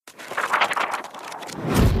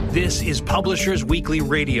This is Publishers Weekly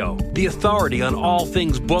Radio, the authority on all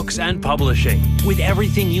things books and publishing, with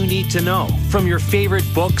everything you need to know, from your favorite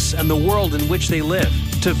books and the world in which they live,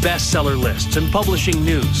 to bestseller lists and publishing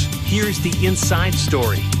news. Here's the inside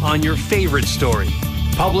story on your favorite story.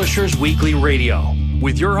 Publishers Weekly Radio,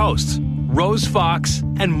 with your hosts, Rose Fox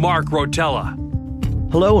and Mark Rotella.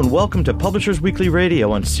 Hello and welcome to Publishers Weekly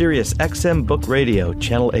Radio on Sirius XM Book Radio,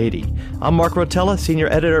 Channel 80. I'm Mark Rotella, Senior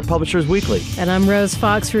Editor at Publishers Weekly. And I'm Rose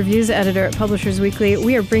Fox, Reviews Editor at Publishers Weekly.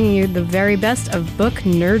 We are bringing you the very best of book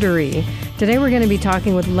nerdery. Today we're going to be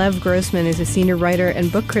talking with Lev Grossman, who's a senior writer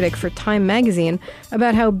and book critic for Time Magazine,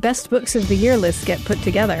 about how best books of the year lists get put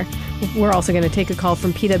together. We're also going to take a call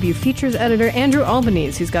from PW Features editor Andrew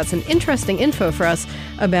Albanese, who's got some interesting info for us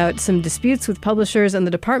about some disputes with publishers and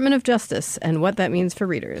the Department of Justice and what that means for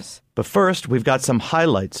readers. But first, we've got some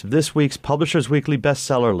highlights of this week's Publishers Weekly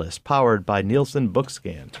bestseller list, powered by Nielsen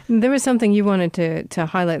Bookscan. There was something you wanted to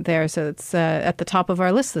highlight there, so it's at the top of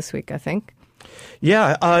our list this week, I think.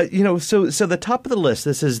 Yeah, so the top of the list,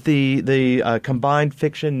 this is the combined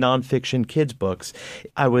fiction, nonfiction kids books.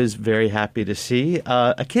 I was very happy to see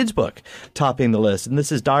a kids book topping the list, and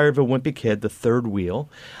this is Diary of a Wimpy Kid, The Third Wheel.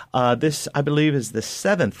 This, I believe, is the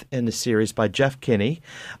seventh in the series by Jeff Kinney.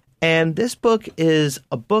 And this book is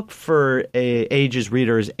a book for ages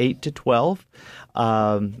readers 8 to 12.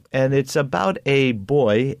 And it's about a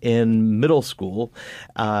boy in middle school.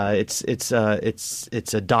 It's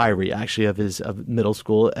a diary actually of middle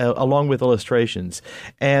school, along with illustrations.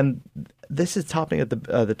 And this is topping at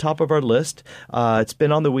the top of our list. It's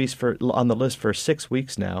been on the list for 6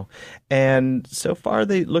 weeks now, and so far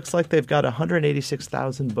looks like they've got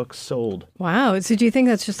 186,000 books sold. Wow! So do you think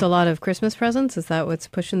that's just a lot of Christmas presents? Is that what's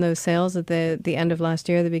pushing those sales at the end of last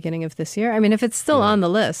year, the beginning of this year? I mean, if it's still on the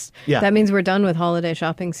list, that means we're done with holiday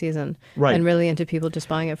shopping season, right? And really into people just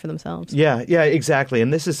buying it for themselves. Yeah, exactly.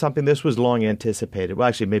 And this was long anticipated. Well,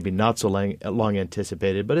 actually, maybe not so long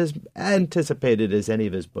anticipated, but as anticipated as any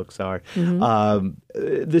of his books are. Mm-hmm.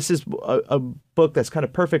 This is a book that's kind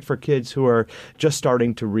of perfect for kids who are just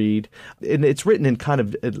starting to read. And it's written in kind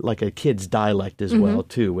of like a kid's dialect as well,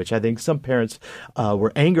 too, which I think some parents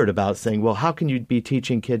were angered about, saying, well, how can you be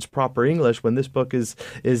teaching kids proper English when this book is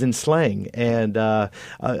in slang? And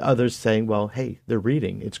others saying, well, hey, they're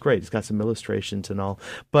reading. It's great. It's got some illustrations and all.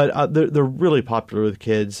 But they're really popular with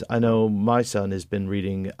kids. I know my son has been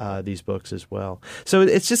reading these books as well. So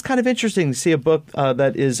it's just kind of interesting to see a book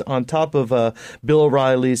that is on top of Bill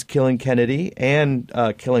O'Reilly's Killing Kennedy and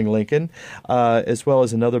Killing Lincoln, as well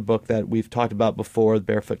as another book that we've talked about before,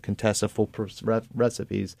 Barefoot Contessa Foolproof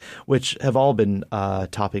Recipes, which have all been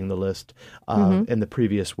topping the list in the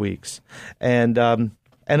previous weeks. And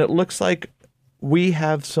it looks like we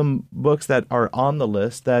have some books that are on the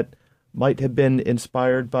list that might have been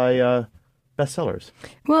inspired by bestsellers.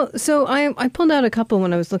 Well, so I pulled out a couple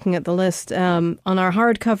when I was looking at the list. On our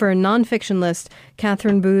hardcover nonfiction list,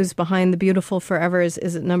 Catherine Boo's Behind the Beautiful Forever is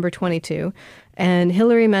at number 22. And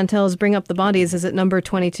Hilary Mantel's Bring Up the Bodies is at number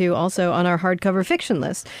 22, also on our hardcover fiction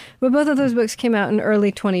list. But both of those books came out in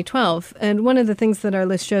early 2012. And one of the things that our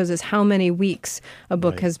list shows is how many weeks a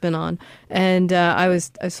book has been on. And I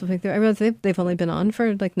was flipping through. I realized they've only been on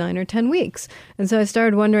for like 9 or 10 weeks. And so I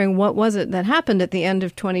started wondering, what was it that happened at the end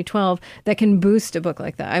of 2012 that can boost a book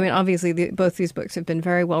like that? I mean, obviously, both these books have been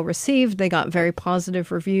very well received. They got very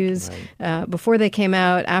positive reviews before they came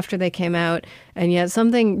out, after they came out. And yet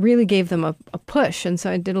something really gave them a push. And so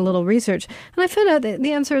I did a little research. And I found out that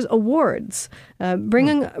the answer is awards.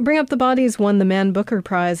 Bring Up the Bodies won the Man Booker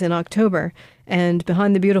Prize in October. And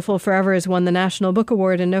Behind the Beautiful Forever has won the National Book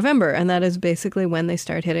Award in November. And that is basically when they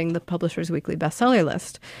start hitting the Publishers Weekly bestseller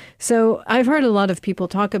list. So I've heard a lot of people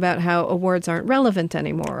talk about how awards aren't relevant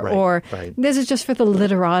anymore, this is just for the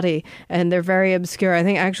literati, and they're very obscure. I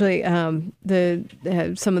think actually some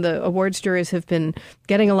of the awards juries have been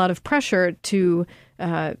getting a lot of pressure to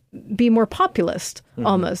be more populist,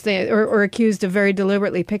 almost, or accused of very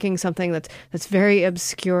deliberately picking something that's very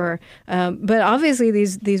obscure. But obviously,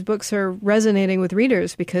 these books are resonating with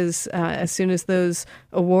readers because as soon as those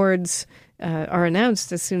awards are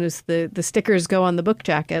announced, as soon as the stickers go on the book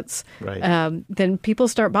jackets, then people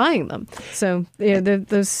start buying them. So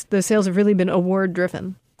those sales have really been award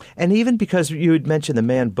driven. And even because you had mentioned the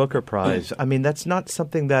Man Booker Prize, I mean, that's not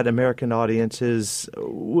something that American audiences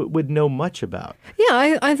would know much about.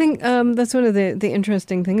 Yeah, I think that's one of the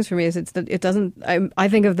interesting things for me is it's that it doesn't. I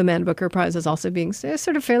think of the Man Booker Prize as also being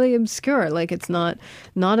sort of fairly obscure. Like it's not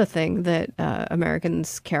a thing that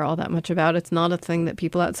Americans care all that much about. It's not a thing that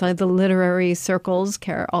people outside the literary circles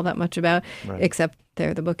care all that much about, except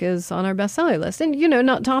there the book is on our bestseller list. And,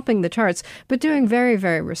 not topping the charts, but doing very,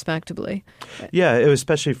 very respectably. Yeah, it was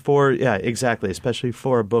especially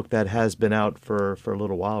for a book that has been out for a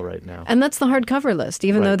little while right now. And that's the hardcover list,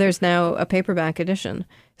 even though there's now a paperback edition.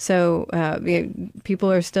 So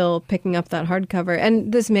people are still picking up that hardcover.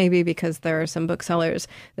 And this may be because there are some booksellers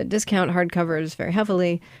that discount hardcovers very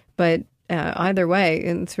heavily. But either way,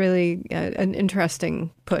 it's really an interesting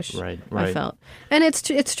push, right. I felt. And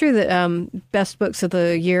it's true that best books of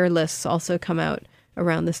the year lists also come out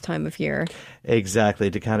around this time of year. Exactly,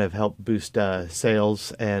 to kind of help boost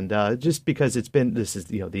sales. And just because this is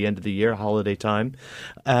the end of the year, holiday time.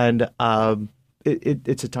 And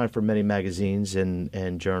it's a time for many magazines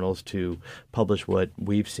and journals to publish what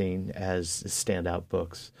we've seen as standout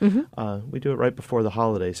books. We do it right before the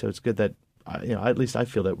holiday, so it's good that at least I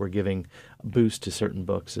feel that we're giving a boost to certain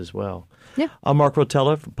books as well. Yeah. I'm Mark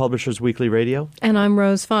Rotella from Publishers Weekly Radio. And I'm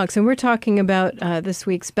Rose Fox. And we're talking about this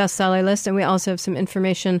week's bestseller list. And we also have some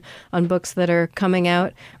information on books that are coming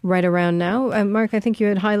out right around now. Mark, I think you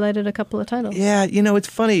had highlighted a couple of titles. Yeah, it's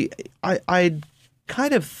funny. I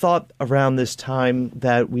kind of thought around this time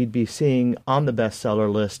that we'd be seeing on the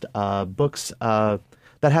bestseller list books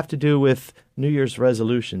that have to do with New Year's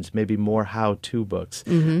resolutions, maybe more how-to books.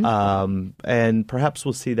 And perhaps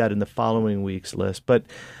we'll see that in the following week's list. But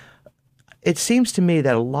it seems to me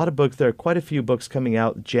that a lot of books, there are quite a few books coming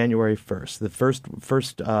out January 1st,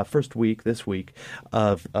 the first week, this week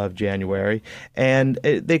of January. And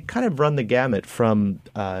they kind of run the gamut from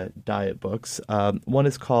diet books. One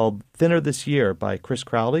is called Thinner This Year by Chris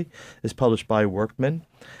Crowley. It's published by Workman.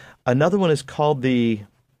 Another one is called the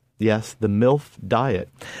MILF Diet.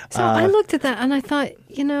 So I looked at that and I thought,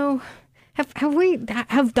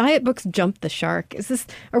 have diet books jumped the shark?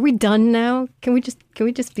 Are we done now? Can we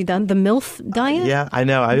just be done? The MILF Diet? Yeah, I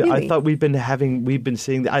know. Really? I thought we've been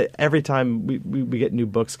seeing every time we get new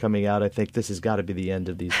books coming out. I think this has got to be the end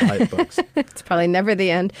of these diet books. It's probably never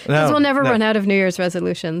the end because we'll never run out of New Year's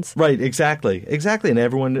resolutions. Right, exactly, and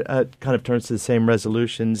everyone kind of turns to the same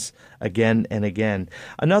resolutions again and again.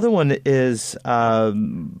 Another one is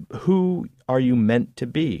Who Are You Meant to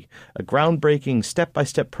Be? A groundbreaking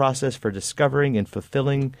step-by-step process for discovering and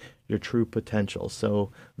fulfilling your true potential.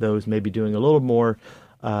 So those may be doing a little more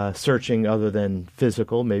searching other than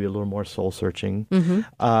physical, maybe a little more soul-searching.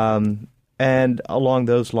 And along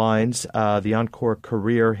those lines, the Encore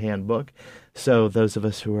Career Handbook. So those of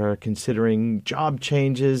us who are considering job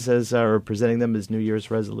changes or presenting them as New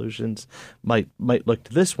Year's resolutions might look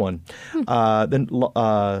to this one. Then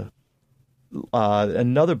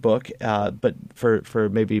another book, but for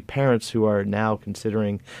maybe parents who are now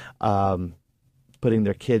considering putting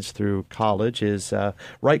their kids through college, is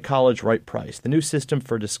Right College, Right Price, the new system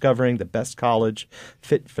for discovering the best college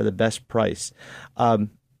fit for the best price.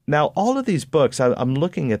 Now, all of these books, I'm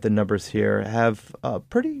looking at the numbers here, have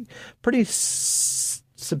pretty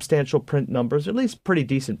substantial print numbers, at least pretty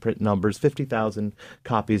decent print numbers, 50,000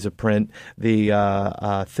 copies of print.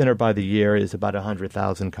 The Thinner by the Year is about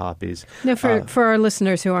 100,000 copies. Now, for our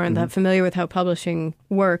listeners who aren't that familiar with how publishing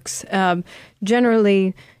works,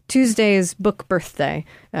 generally Tuesday is book birthday.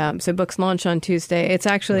 So books launch on Tuesday. It's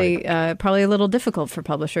actually probably a little difficult for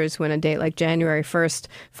publishers when a date like January 1st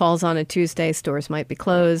falls on a Tuesday. Stores might be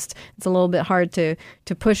closed. It's a little bit hard to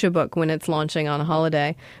push a book when it's launching on a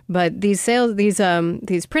holiday. But these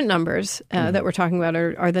print numbers that we're talking about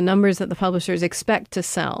are the numbers that the publishers expect to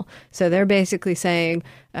sell. So they're basically saying,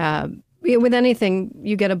 with anything,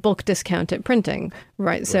 you get a bulk discount at printing,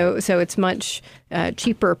 right? So it's much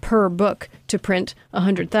cheaper per book to print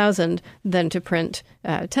 100,000 than to print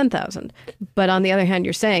 10,000. But on the other hand,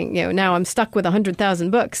 you're saying, now I'm stuck with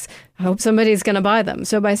 100,000 books. I hope somebody's going to buy them.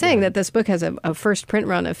 So by saying that this book has a first print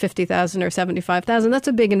run of 50,000 or 75,000, that's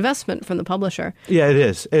a big investment from the publisher. Yeah, it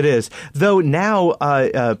is. It is. Though now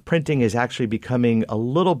printing is actually becoming a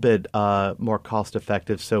little bit more cost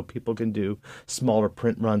effective, so people can do smaller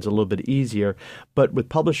print runs a little bit easier. But with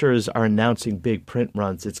publishers are announcing big print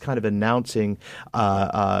runs, it's kind of announcing,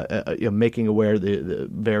 making aware the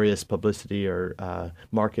various publicity or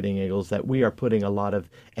marketing angles that we are putting a lot of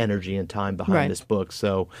energy and time behind this book.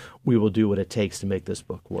 So we will do what it takes to make this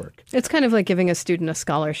book work. It's kind of like giving a student a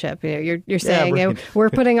scholarship. You're saying we're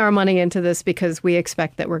putting our money into this because we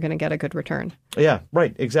expect that we're going to get a good return. Yeah,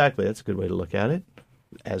 right. Exactly. That's a good way to look at it,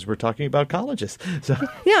 as we're talking about colleges. So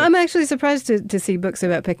yeah, I'm actually surprised to see books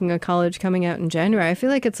about picking a college coming out in January. I feel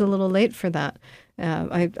like it's a little late for that.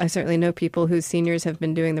 I certainly know people whose seniors have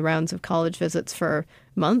been doing the rounds of college visits for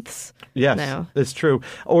months now. That's true.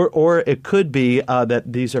 Or it could be that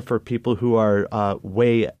these are for people who are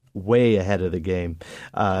way way ahead of the game,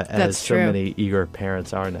 as That's so true. many eager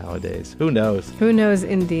parents are nowadays. Who knows? Who knows,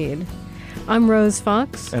 indeed. I'm Rose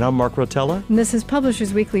Fox. And I'm Mark Rotella. And this is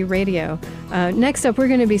Publishers Weekly Radio. Next up, we're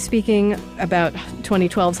going to be speaking about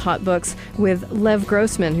 2012's hot books with Lev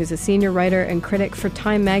Grossman, who's a senior writer and critic for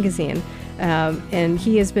Time magazine. And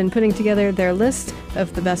he has been putting together their list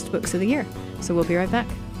of the best books of the year. So we'll be right back.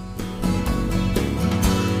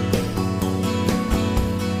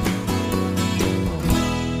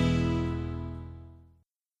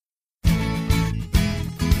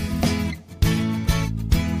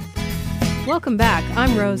 Welcome back.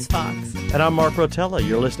 I'm Rose Fox. And I'm Mark Rotella.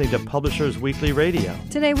 You're listening to Publishers Weekly Radio.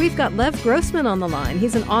 Today we've got Lev Grossman on the line.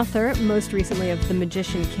 He's an author, most recently of The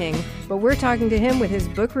Magician King, but we're talking to him with his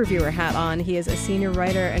book reviewer hat on. He is a senior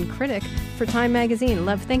writer and critic for Time magazine.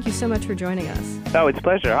 Lev, thank you so much for joining us. Oh, it's a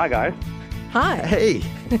pleasure. Hi, guys. Hi. Hey.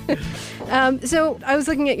 So I was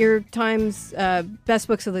looking at your Time's best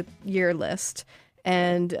books of the year list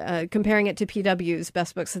and comparing it to PW's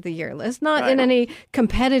best books of the year list, not in any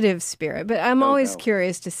competitive spirit, but I'm always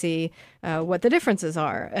curious to see what the differences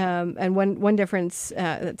are. And one difference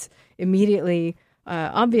that's immediately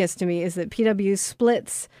obvious to me is that PW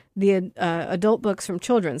splits the adult books from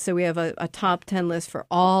children. So we have a top 10 list for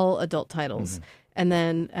all adult titles. Mm-hmm. And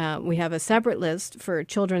then we have a separate list for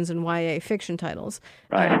children's and YA fiction titles.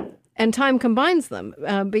 Right. And Time combines them.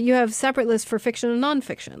 But you have separate lists for fiction and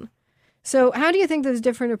nonfiction. So how do you think those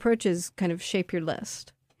different approaches kind of shape your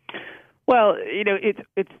list? Well, it's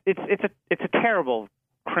a terrible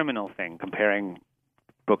criminal thing comparing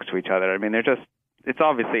books to each other. I mean, it's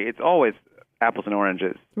always apples and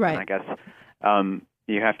oranges. Right. And I guess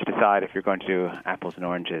you have to decide if you're going to do apples and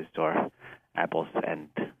oranges or apples and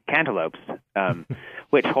cantaloupes,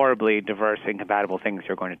 which horribly diverse, incompatible things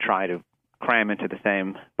you're going to try to cram into the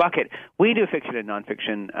same bucket. We do fiction and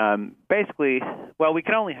nonfiction. Basically, well, we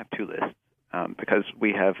can only have two lists because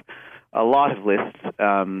we have a lot of lists,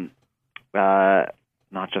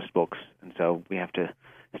 not just books, and so we have to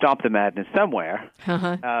stop the madness somewhere.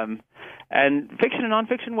 Uh-huh. And fiction and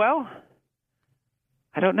nonfiction, well,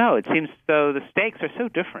 I don't know. It seems though the stakes are so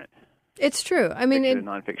different. It's true. I mean, fiction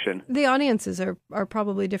and nonfiction. The audiences are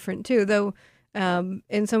probably different too, though.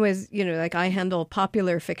 In some ways, like I handle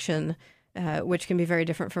popular fiction, which can be very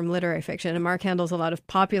different from literary fiction. And Mark handles a lot of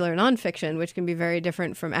popular nonfiction, which can be very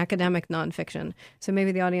different from academic nonfiction. So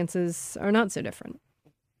maybe the audiences are not so different.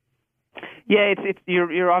 Yeah,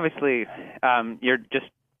 you're obviously you're just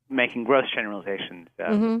making gross generalizations.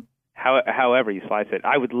 However you slice it,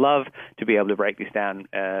 I would love to be able to break these down,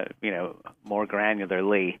 more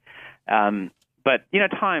granularly. But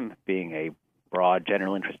Time being a broad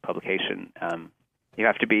general interest publication, you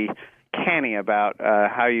have to be canny about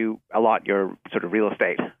how you allot your sort of real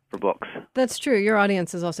estate for books. That's true. Your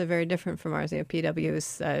audience is also very different from ours. PW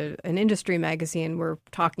is an industry magazine. We're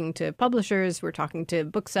talking to publishers, we're talking to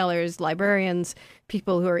booksellers, librarians,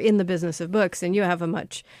 people who are in the business of books, and you have a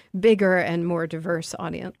much bigger and more diverse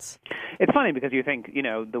audience. It's funny because you think,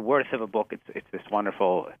 the worth of a book, it's this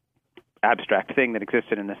wonderful abstract thing that exists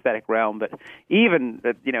in an aesthetic realm, but even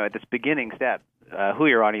at this beginning step, who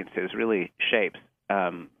your audience is really shapes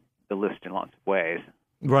the list in lots of ways.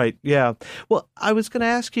 Right, yeah. Well, I was going to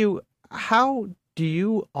ask you, how do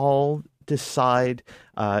you all decide,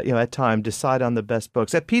 at Time, decide on the best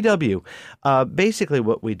books? At PW, basically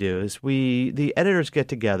what we do is the editors get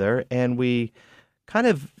together and we kind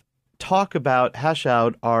of hash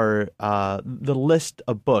out our the list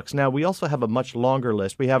of books. Now, we also have a much longer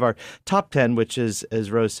list. We have our top 10, which is, as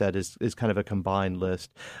Rose said, is kind of a combined list.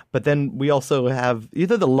 But then we also have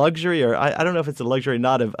either the luxury, or I don't know if it's a luxury or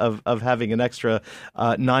not, of having an extra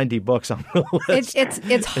 90 books on the list.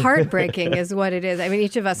 It's heartbreaking is what it is. I mean,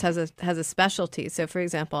 each of us has a specialty. So, for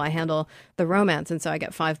example, I handle the romance, and so I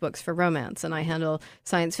get 5 books for romance. And I handle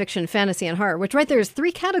science fiction, fantasy, and horror, which right there is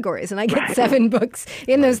 3 categories. And I get 7 books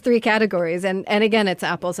in those 3 categories. And again, it's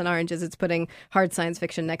apples and oranges. It's putting hard science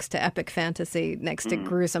fiction next to epic fantasy, next to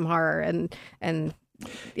gruesome horror, and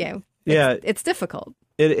it's difficult.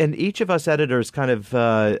 And each of us editors kind of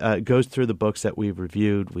goes through the books that we've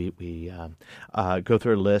reviewed. We go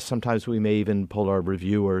through a list. Sometimes we may even pull our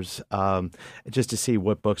reviewers just to see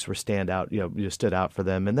what books stood out for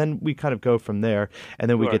them. And then we kind of go from there. And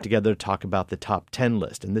then we get together to talk about the top 10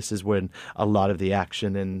 list. And this is when a lot of the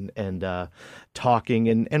action and talking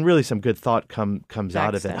and really some good thought comes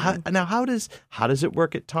out of it. How does it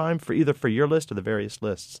work at Time for either for your list or the various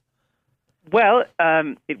lists? Well,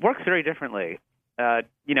 it works very differently. I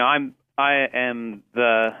am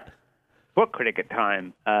the book critic at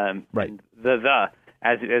Time. Right. And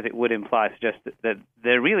as it would imply, suggests that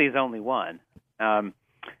there really is only one.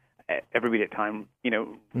 everybody at Time,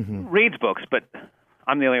 reads books, but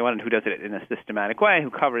I'm the only one who does it in a systematic way, who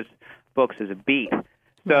covers books as a beat.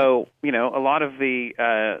 So, a lot of the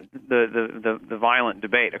violent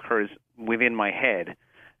debate occurs within my head,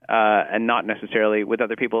 and not necessarily with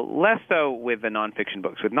other people, less so with the nonfiction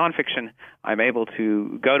books. With nonfiction, I'm able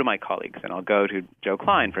to go to my colleagues, and I'll go to Joe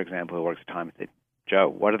Klein, for example, who works at Time, and say, Joe,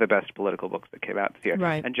 what are the best political books that came out this year?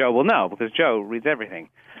 Right. And Joe will know, because Joe reads everything.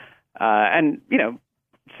 And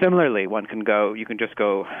similarly, you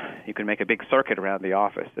can make a big circuit around the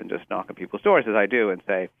office and just knock on people's doors, as I do, and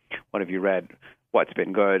say, what have you read? What's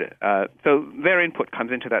been good? So their input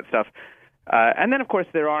comes into that stuff. And then, of course,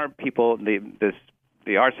 there are people,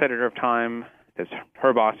 the arts editor of Time, there's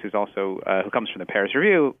her boss, who's also, who comes from the Paris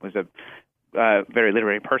Review, was a very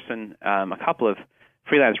literary person, a couple of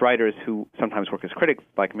freelance writers who sometimes work as critics,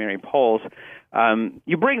 like Mary Poles.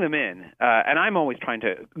 You bring them in, and I'm always trying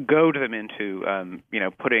to goad them into,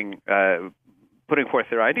 putting forth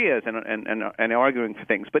their ideas and arguing for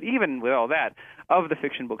things. But even with all that, of the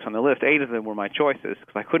fiction books on the list, 8 of them were my choices,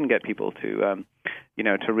 because I couldn't get people to,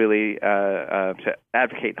 to really to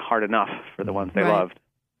advocate hard enough for the ones they loved.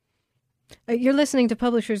 You're listening to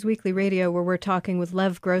Publishers Weekly Radio, where we're talking with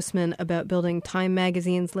Lev Grossman about building Time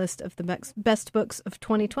Magazine's list of the best books of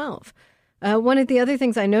 2012. One of the other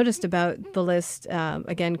things I noticed about the list,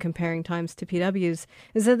 again, comparing Times to PW's,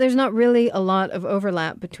 is that there's not really a lot of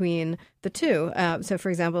overlap between the two. So, for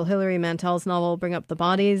example, Hilary Mantel's novel, Bring Up the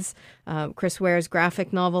Bodies, Chris Ware's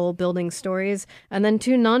graphic novel, Building Stories, and then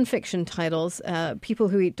 2 nonfiction titles, People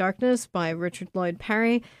Who Eat Darkness by Richard Lloyd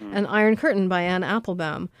Parry and Iron Curtain by Anne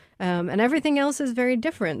Applebaum. And everything else is very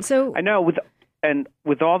different. So I know,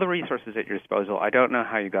 with all the resources at your disposal, I don't know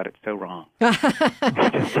how you got it so wrong.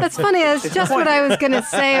 That's funny. That's just what I was going to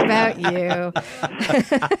say about you.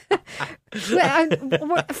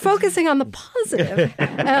 We're focusing on the positive.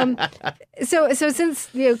 So since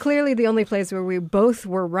clearly the only place where we both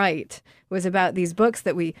were right was about these books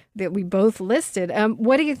that we both listed,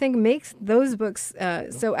 what do you think makes those books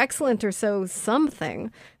so excellent or so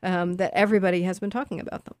something that everybody has been talking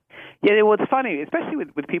about them? Yeah, well, it's funny, especially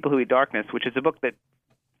with People Who Eat Darkness, which is a book that,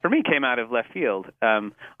 for me, came out of left field.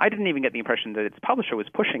 I didn't even get the impression that its publisher was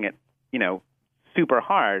pushing it, super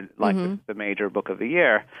hard, like the major book of the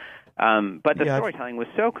year. But the storytelling was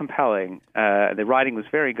so compelling. The writing was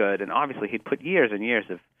very good, and obviously he'd put years and years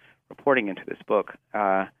of reporting into this book.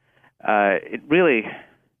 It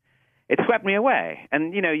swept me away.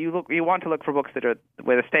 And you want to look for books that are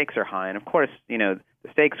where the stakes are high, and of course, the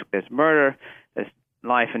stakes. There's murder, there's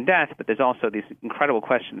life and death, but there's also these incredible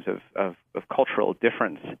questions of cultural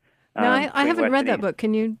difference. Now, I haven't read that book.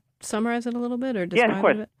 Can you summarize it a little bit or describe it? Yeah, of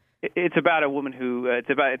course. It's about a woman who it's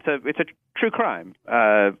a true crime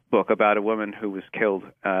book about a woman who was killed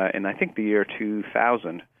in, I think, the year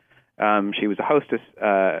 2000. She was a hostess.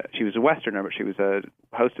 She was a Westerner, but she was a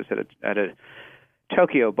hostess at a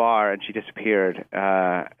Tokyo bar, and she disappeared.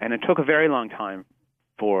 And it took a very long time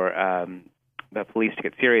for the police to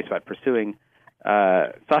get serious about pursuing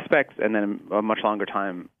suspects, and then a much longer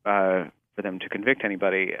time for them to convict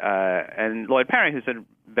anybody. And Lloyd Parry, who's a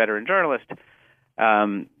veteran journalist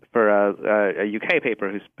for a UK paper,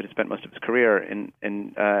 who's spent most of his career in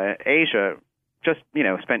Asia, just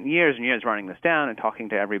spent years and years running this down and talking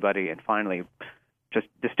to everybody, and finally just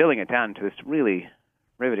distilling it down to this really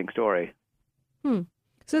riveting story.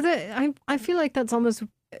 So I feel like that's almost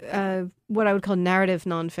what I would call narrative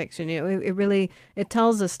nonfiction. It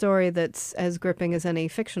tells a story that's as gripping as any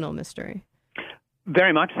fictional mystery.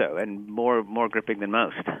 Very much so, and more gripping than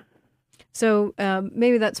most. So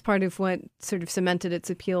maybe that's part of what sort of cemented its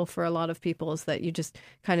appeal for a lot of people, is that you just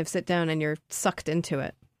kind of sit down and you're sucked into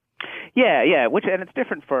it. Yeah, and it's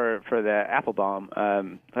different for the Applebaum.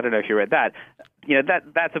 I don't know if you read that.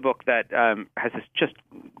 That's a book that has this just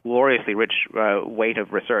gloriously rich weight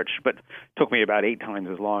of research, but took me about 8 times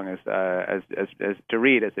as long as to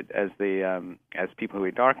read as People Who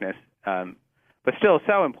Eat Darkness. But still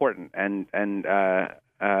so important, and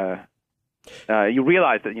you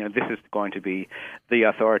realize that this is going to be the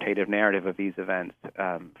authoritative narrative of these events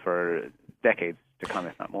for decades to come,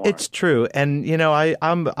 if not more. It's true, and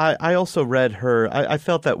I also read her. I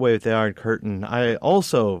felt that way with The Iron Curtain. I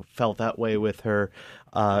also felt that way with her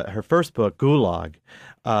first book, Gulag,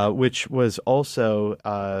 which was also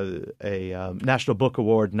a National Book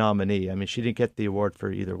Award nominee. I mean, she didn't get the award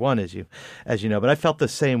for either one, as you know. But I felt the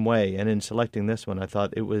same way, and in selecting this one, I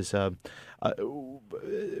thought it was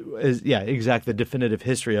exactly the definitive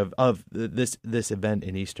history of this event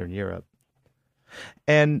in Eastern Europe.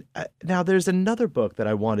 And now there's another book that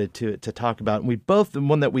I wanted to talk about, and the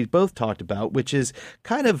one that we both talked about, which is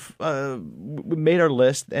kind of made our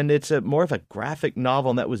list, and it's more of a graphic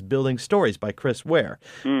novel, and that was Building Stories by Chris Ware.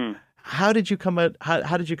 How did you come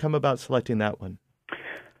about selecting that one?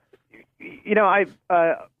 You know, I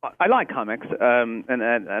like comics, and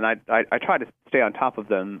I try to stay on top of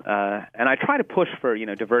them, and I try to push for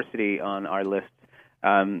diversity on our list,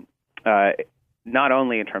 not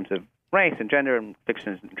only in terms of race and gender and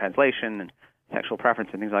fiction and translation and sexual preference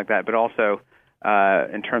and things like that, but also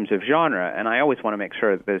in terms of genre. And I always want to make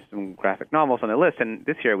sure that there's some graphic novels on the list. And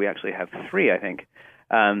this year we actually have 3, I think.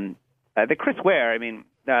 The Chris Ware, I mean,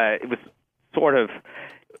 it was sort of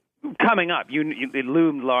coming up. It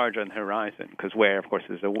loomed large on the horizon because Ware, of course,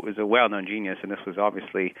 is a well-known genius, and this was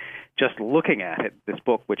obviously just looking at it. This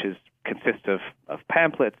book, which consists of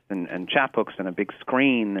pamphlets and chapbooks and a big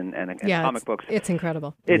screen and comic books. It's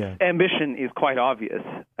incredible. Its ambition is quite obvious,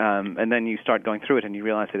 and then you start going through it and you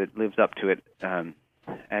realize that it lives up to it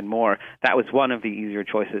and more. That was one of the easier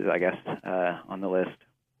choices, I guess, on the list.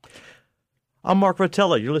 I'm Mark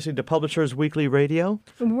Rotella. You're listening to Publishers Weekly Radio.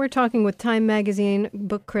 We're talking with Time Magazine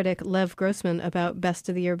book critic Lev Grossman about Best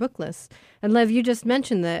of the Year book lists. And Lev, you just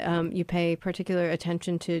mentioned that you pay particular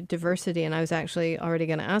attention to diversity, and I was actually already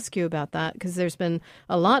going to ask you about that because there's been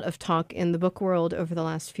a lot of talk in the book world over the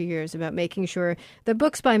last few years about making sure that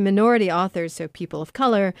books by minority authors, so people of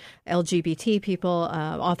color, LGBT people,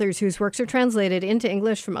 authors whose works are translated into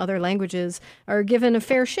English from other languages, are given a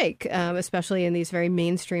fair shake, especially in these very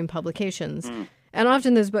mainstream publications. And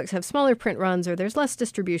often those books have smaller print runs, or there's less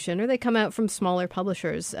distribution, or they come out from smaller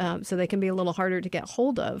publishers, so they can be a little harder to get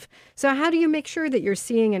hold of. So how do you make sure that you're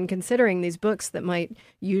seeing and considering these books that might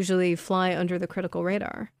usually fly under the critical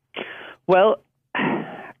radar? Well,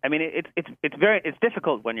 I mean, it's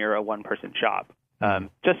difficult when you're a one-person shop.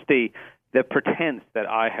 Just the pretense that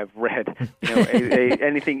I have read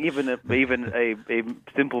anything, even a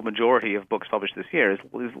simple majority of books published this year is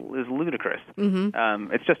ludicrous.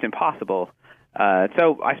 It's just impossible.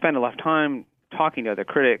 So I spend a lot of time talking to other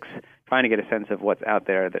critics, trying to get a sense of what's out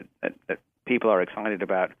there that people are excited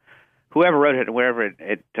about, whoever wrote it and wherever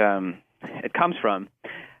it comes from.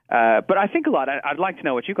 But I think a lot. I'd like to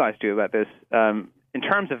know what you guys do about this in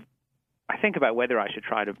terms of. I think about whether I should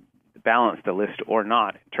try to balance the list or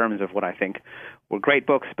not in terms of what I think were great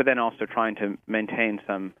books, but then also trying to maintain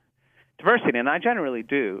some diversity. And I generally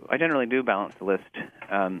do. I generally do balance the list,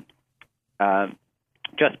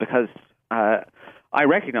 just because I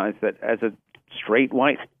recognize that as a straight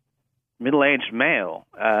white middle-aged male,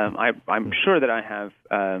 I'm sure that I have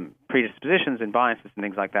predispositions and biases and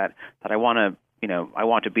things like that I want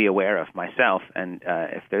to be aware of myself, and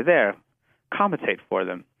if they're there, compensate for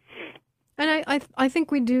them. And I think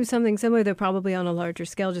we do something similar, though probably on a larger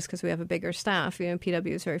scale, just because we have a bigger staff. PW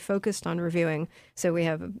is very focused on reviewing, so we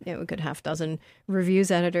have a good half dozen reviews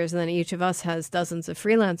editors, and then each of us has dozens of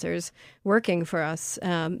freelancers working for us.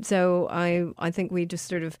 So I think we just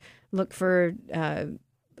sort of look for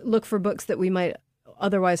books that we might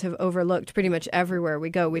otherwise have overlooked pretty much everywhere we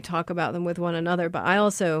go. We talk about them with one another, but I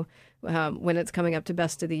also, when it's coming up to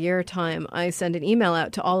Best of the Year time, I send an email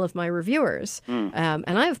out to all of my reviewers. And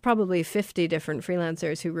I have probably 50 different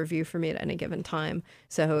freelancers who review for me at any given time.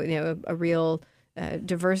 So, a real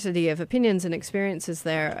diversity of opinions and experiences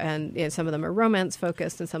there. And some of them are romance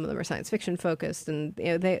focused and some of them are science fiction focused. And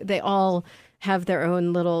they all have their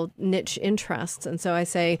own little niche interests. And so I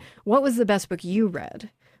say, what was the best book you read?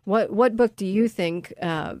 What book do you think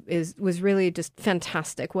was really just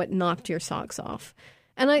fantastic? What knocked your socks off?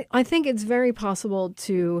 And I think it's very possible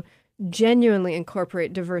to genuinely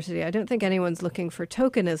incorporate diversity. I don't think anyone's looking for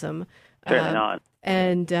tokenism. Certainly not.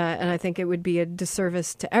 And I think it would be a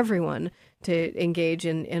disservice to everyone to engage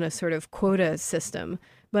in a sort of quota system.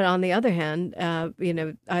 But on the other hand,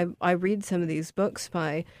 I read some of these books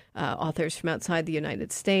by authors from outside the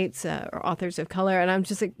United States or authors of color, and I'm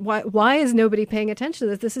just like, why is nobody paying attention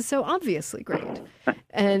to this? This is so obviously great.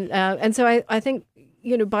 And so I think,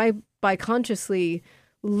 by consciously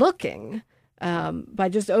looking, by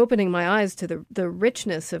just opening my eyes to the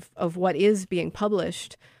richness of what is being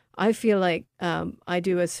published, I feel like I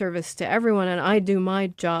do a service to everyone, and I do my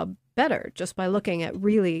job better just by looking at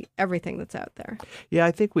really everything that's out there. Yeah,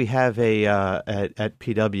 I think we have at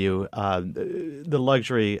PW the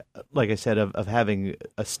luxury, like I said, of having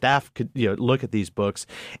a staff look at these books,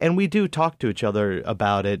 and we do talk to each other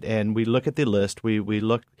about it, and we look at the list. We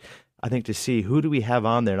look, I think, to see who do we have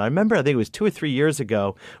on there. And I remember, I think it was 2 or 3 years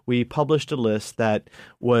ago, we published a list that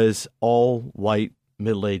was all white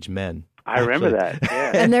middle-aged men. I remember that.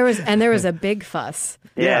 Yeah. and there was a big fuss.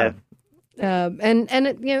 Yeah.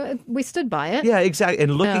 And we stood by it. Yeah, exactly.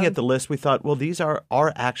 And looking at the list, we thought, well, these are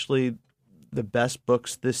actually the best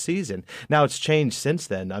books this season. Now it's changed since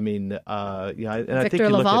then. I mean, and I think Victor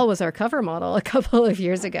Laval was our cover model a couple of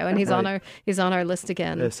years ago, and he's right. on our list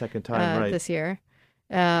again the second time, right, this year.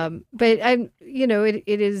 But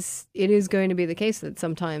it is going to be the case that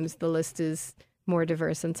sometimes the list is more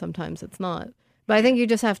diverse and sometimes it's not. But I think you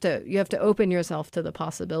just have to open yourself to the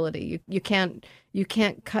possibility. You can't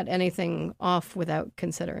cut anything off without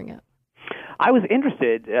considering it. I was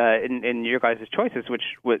interested in your guys' choices,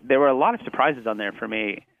 there were a lot of surprises on there for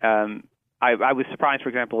me. I was surprised, for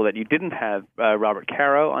example, that you didn't have Robert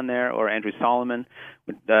Caro on there or Andrew Solomon.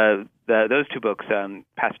 Those two books,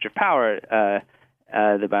 Passage of Power,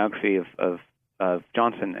 the biography of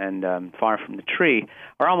Johnson, and Far from the Tree,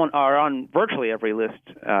 are on virtually every list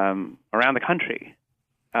around the country.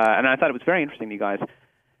 And I thought it was very interesting you guys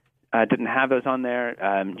didn't have those on there.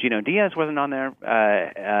 Gino Diaz wasn't on there,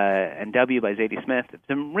 and W by Zadie Smith.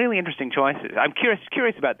 Some really interesting choices. I'm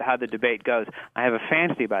curious about how the debate goes. I have a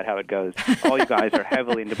fantasy about how it goes. All you guys are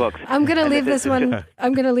heavily into books. I'm going to leave this one.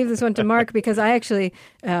 I'm going to leave this one to Mark because I actually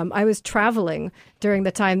I was traveling during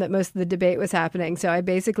the time that most of the debate was happening. So I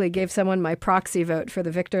basically gave someone my proxy vote for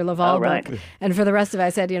the Victor Laval book, and for the rest of it, I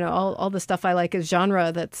said, all the stuff I like is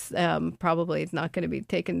genre that's probably not going to be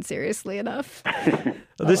taken seriously enough.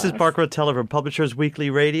 This is Mark Rotella from Publishers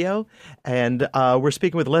Weekly Radio, and we're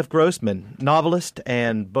speaking with Lev Grossman, novelist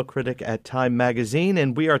and book critic at Time Magazine,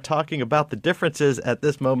 and we are talking about the differences at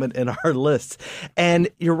this moment in our lists. And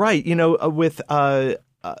you're right, with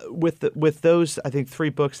those, I think, 3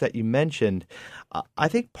 books that you mentioned, I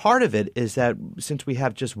think part of it is that since we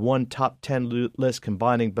have just one top 10 list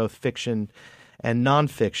combining both fiction and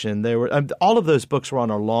nonfiction, there were all of those books were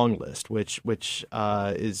on our long list, which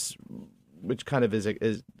kind of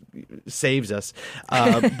is saves us,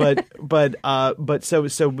 but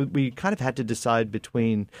so we kind of had to decide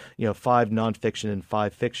between 5 nonfiction and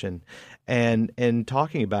 5 fiction, and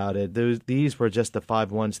talking about it, these were just the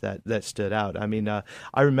 5 ones that stood out. I mean, I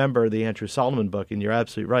remember the Andrew Solomon book, and you're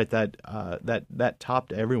absolutely right that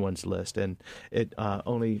topped everyone's list, and it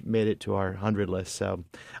only made it to our 100 list. So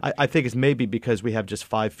I think it's maybe because we have just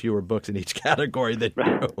 5 fewer books in each category than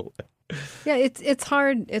you. Yeah, it's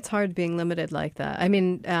hard. It's hard being limited like that. I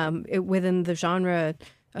mean, within the genre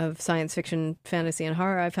of science fiction, fantasy, and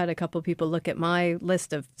horror, I've had a couple of people look at my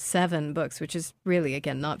list of 7 books, which is really,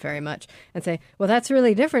 again, not very much, and say, "Well, that's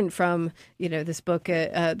really different from this book,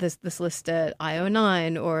 this list at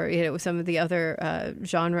IO9, or some of the other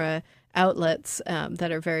genre outlets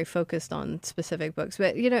that are very focused on specific books."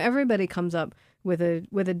 But everybody comes up with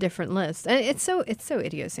a different list, and it's so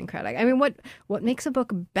idiosyncratic. I mean, what makes a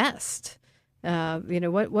book best?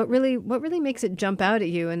 What really makes it jump out at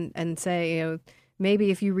you and say,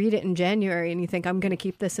 maybe if you read it in January and you think, I'm going to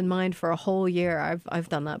keep this in mind for a whole year. I've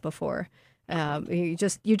done that before. You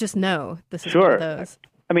just know this is one of those.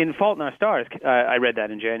 I mean, Fault in Our Stars, I read that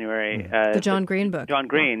in January. The John Green book. John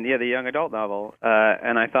Green, the young adult novel.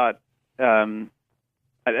 And I thought,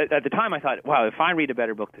 at the time I thought, wow, if I read a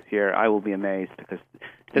better book this year, I will be amazed, because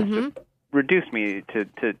this just reduced me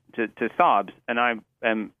to sobs. And I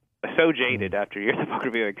am so jaded after years of book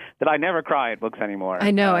reviewing that I never cry at books anymore.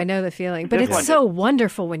 I know the feeling. But it's so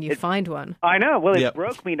wonderful when you find one. I know. Well, it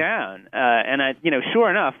broke me down. And I, sure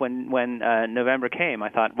enough, when November came, I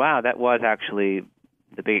thought, wow, that was actually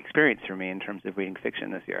the big experience for me in terms of reading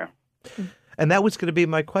fiction this year. And that was going to be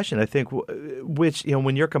my question. I think, which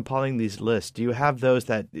when you're compiling these lists, do you have those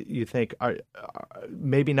that you think are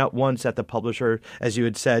maybe not ones that the publisher, as you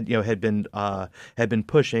had said, had been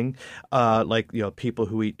pushing, like People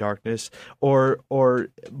Who Eat Darkness, or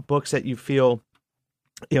books that you feel,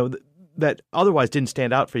 that otherwise didn't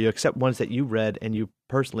stand out for you, except ones that you read and you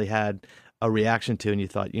personally had a reaction to, and you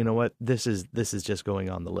thought, you know what, this is just going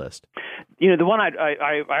on the list. The one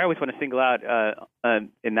I always want to single out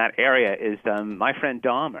in that area is My Friend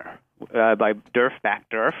Dahmer by Derf Back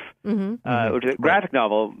Derf, which is a graphic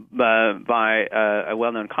novel by a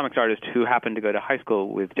well-known comics artist who happened to go to high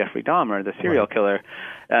school with Jeffrey Dahmer, the serial killer.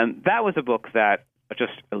 That was a book that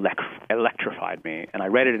just electrified me, and I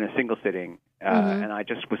read it in a single sitting, and I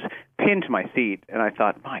just was pinned to my seat, and I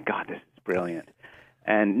thought, my God, this is brilliant.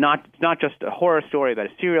 And not just a horror story about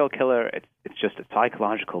a serial killer. It's just a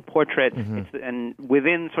psychological portrait. And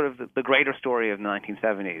within sort of the greater story of the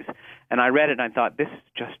 1970s. And I read it and I thought, this is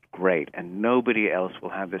just great, and nobody else will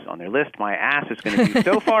have this on their list. My ass is going to be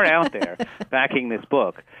so far out there backing this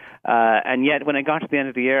book. And yet, when I got to the end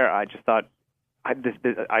of the year, I just thought,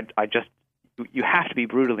 you have to be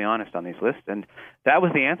brutally honest on these lists, and that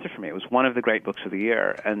was the answer for me. It was one of the great books of the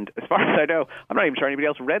year, and as far as I know, I'm not even sure anybody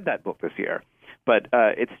else read that book this year. But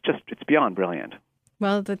it's beyond brilliant.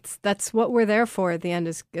 Well, that's what we're there for at the end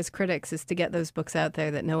as critics, is to get those books out there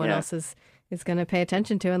that no one else is going to pay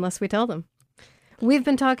attention to unless we tell them. We've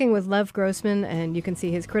been talking with Lev Grossman, and you can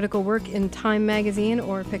see his critical work in Time magazine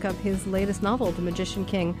or pick up his latest novel, The Magician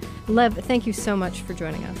King. Lev, thank you so much for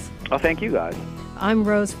joining us. Oh, thank you, guys. I'm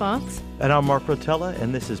Rose Fox. And I'm Mark Rotella,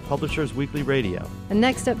 and this is Publishers Weekly Radio. And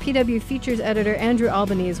next up, PW Features editor Andrew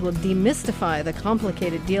Albanese will demystify the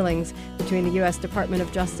complicated dealings between the U.S. Department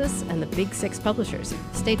of Justice and the Big Six publishers.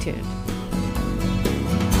 Stay tuned.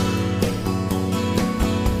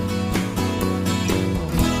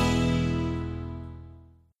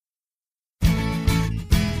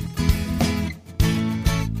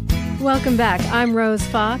 Welcome back. I'm Rose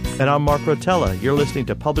Fox. And I'm Mark Rotella. You're listening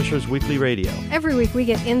to Publishers Weekly Radio. Every week we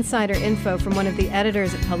get insider info from one of the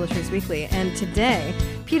editors at Publishers Weekly. And today,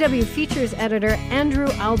 PW Features editor Andrew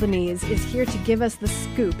Albanese is here to give us the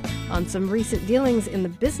scoop on some recent dealings in the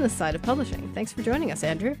business side of publishing. Thanks for joining us,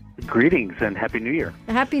 Andrew. Greetings and Happy New Year.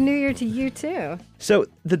 Happy New Year to you, too. So,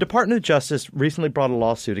 the Department of Justice recently brought a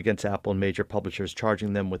lawsuit against Apple and major publishers,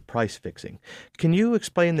 charging them with price fixing. Can you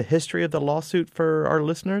explain the history of the lawsuit for our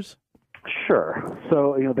listeners? Sure.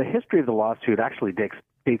 So, the history of the lawsuit actually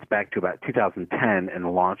dates back to about 2010 and the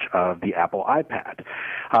launch of the Apple iPad.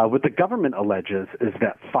 What the government alleges is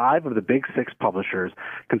that 5 of the Big Six publishers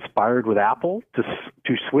conspired with Apple to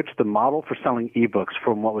switch the model for selling ebooks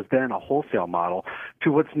from what was then a wholesale model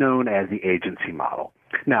to what's known as the agency model.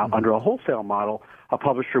 Now, under a wholesale model, a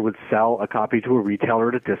publisher would sell a copy to a retailer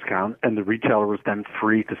at a discount, and the retailer was then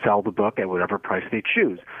free to sell the book at whatever price they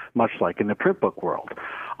choose, much like in the print book world.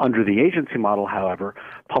 Under the agency model, however,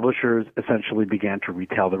 publishers essentially began to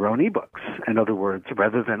retail their own ebooks. In other words,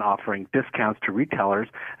 rather than offering discounts to retailers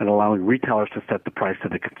and allowing retailers to set the price to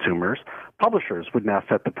the consumers, publishers would now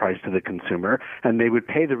set the price to the consumer, and they would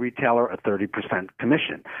pay the retailer a 30%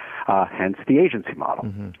 commission, hence the agency model.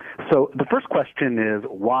 Mm-hmm. So the first question is,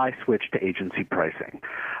 why switch to agency pricing?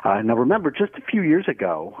 Now remember, just a few years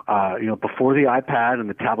ago, before the iPad and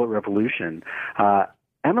the tablet revolution,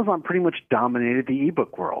 Amazon pretty much dominated the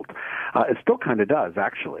ebook world. It still kind of does,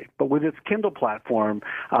 actually. But with its Kindle platform,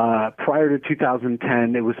 prior to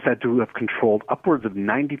 2010, it was said to have controlled upwards of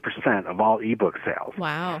 90% of all ebook sales.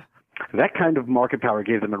 Wow. That kind of market power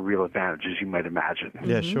gave them a real advantage, as you might imagine.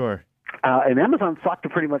 Yeah, sure. And Amazon sought to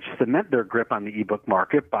pretty much cement their grip on the ebook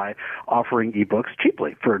market by offering ebooks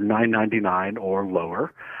cheaply for $9.99 or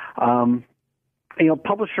lower.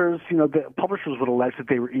 Publishers would allege that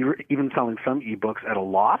they were even selling some ebooks at a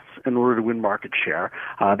loss in order to win market share.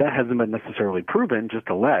 That hasn't been necessarily proven, just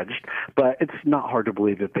alleged, but it's not hard to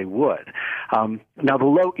believe that they would. Now, the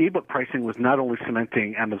low ebook pricing was not only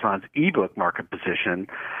cementing Amazon's ebook market position,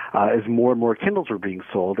 as more and more Kindles were being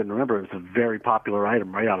sold, and remember, it was a very popular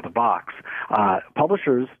item right out of the box.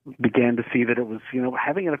 Publishers began to see that it was,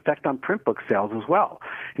 having an effect on print book sales as well.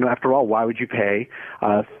 After all, why would you pay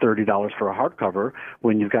 $30 for a hardcover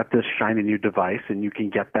when you've got this shiny new device and you can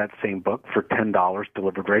get that same book for $10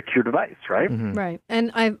 delivered right to your device, right? Mm-hmm. Right.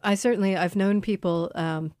 And I've known people,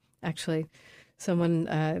 actually,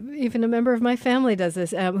 someone, even a member of my family does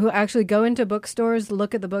this, who actually go into bookstores,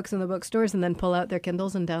 look at the books in the bookstores, and then pull out their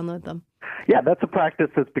Kindles and download them. Yeah, that's a practice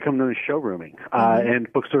that's become known as showrooming,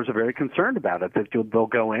 and bookstores are very concerned about it. That they'll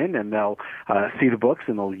go in and they'll see the books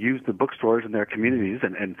and they'll use the bookstores in their communities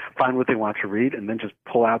and find what they want to read, and then just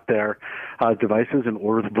pull out their devices and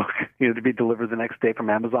order the book, to be delivered the next day from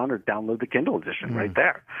Amazon, or download the Kindle edition right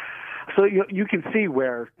there. So you can see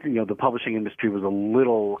where the publishing industry was a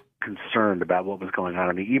little concerned about what was going on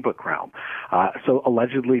in the ebook realm. So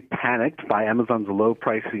allegedly panicked by Amazon's low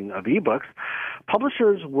pricing of ebooks,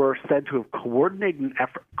 publishers were said to have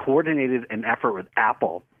coordinated an effort with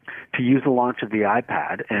Apple to use the launch of the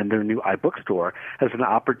iPad and their new iBook store as an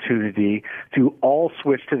opportunity to all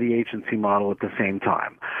switch to the agency model at the same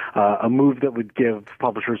time, a move that would give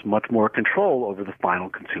publishers much more control over the final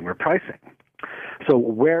consumer pricing. So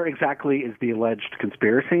where exactly is the alleged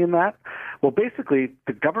conspiracy in that? Well, basically,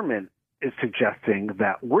 the government is suggesting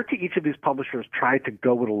that were to each of these publishers try to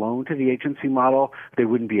go it alone to the agency model, they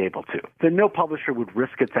wouldn't be able to. Then no publisher would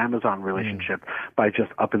risk its Amazon relationship by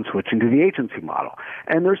just up and switching to the agency model.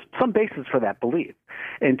 And there's some basis for that belief.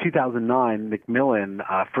 In 2009, Macmillan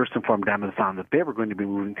first informed Amazon that they were going to be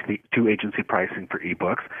moving to agency pricing for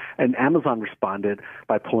ebooks, and Amazon responded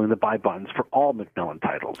by pulling the buy buttons for all Macmillan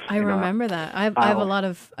titles. I remember that. I have a lot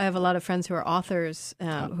of friends who are authors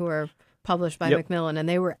who are published by Macmillan, and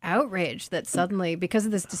they were outraged that suddenly, because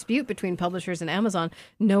of this dispute between publishers and Amazon,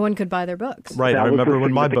 no one could buy their books. Right. I remember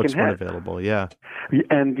when my books weren't hit. available. Yeah.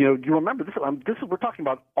 And you remember this. We're talking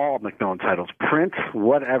about all Macmillan titles, print,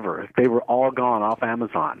 whatever. They were all gone off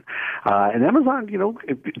Amazon, and Amazon,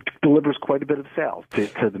 it delivers quite a bit of sales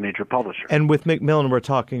to the major publishers. And with Macmillan, we're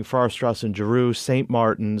talking Farrar, Straus and Giroux, St.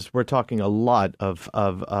 Martin's. We're talking a lot of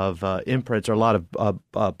imprints or a lot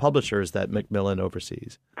of publishers that Macmillan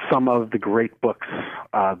oversees. Some of the great books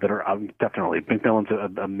that are definitely Macmillan's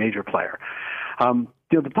a major player.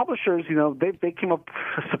 The publishers, they came up,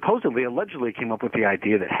 allegedly came up with the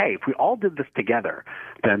idea that, hey, if we all did this together,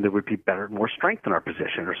 then there would be more strength in our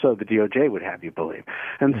position, or so the DOJ would have you believe.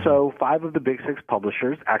 And so 5 of the big 6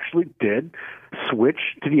 publishers actually did switch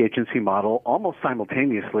to the agency model almost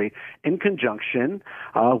simultaneously in conjunction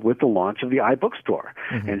with the launch of the iBookstore.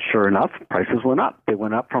 And sure enough, prices went up. They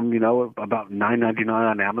went up from, about $9.99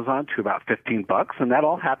 on Amazon to about $15, and that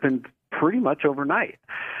all happened pretty much overnight.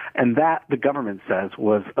 And that, the government says,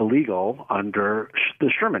 was illegal under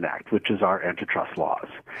the Sherman Act, which is our antitrust laws.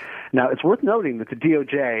 Now, it's worth noting that the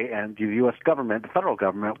DOJ and the U.S. government, the federal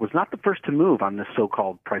government, was not the first to move on this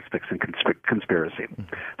so-called price-fixing conspiracy.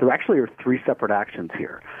 There actually are 3 separate actions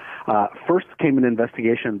here. First came an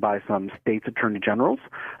investigation by some states' attorney generals,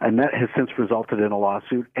 and that has since resulted in a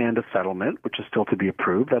lawsuit and a settlement, which is still to be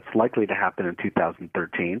approved. That's likely to happen in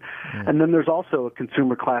 2013. And then there's also a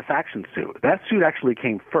consumer class action suit. That suit actually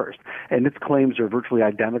came first, and its claims are virtually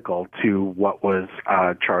identical to what was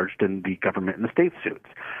charged in the government and the state suits.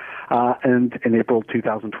 And in April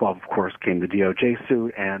 2012, of course, came the DOJ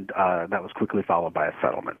suit, and that was quickly followed by a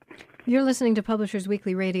settlement. You're listening to Publishers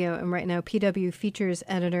Weekly Radio, and right now PW Features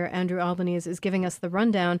editor Andrew Albanese is giving us the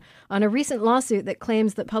rundown on a recent lawsuit that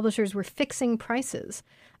claims that publishers were fixing prices.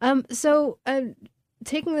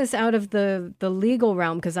 Taking this out of the legal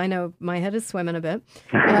realm, because I know my head is swimming a bit,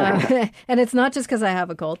 and it's not just because I have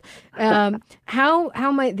a cold,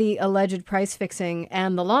 how might the alleged price fixing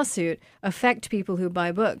and the lawsuit affect people who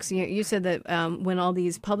buy books? You said that when all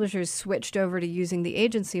these publishers switched over to using the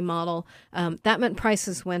agency model, that meant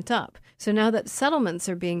prices went up. So now that settlements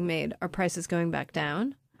are being made, are prices going back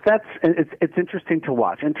down? It's interesting to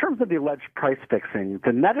watch. In terms of the alleged price fixing,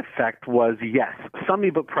 the net effect was, yes, some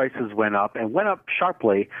ebook prices went up and went up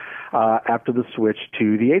sharply after the switch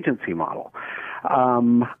to the agency model.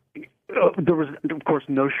 There was, of course,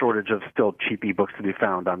 no shortage of still cheap ebooks to be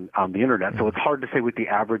found on the internet, so it's hard to say what the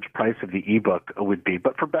average price of the ebook would be.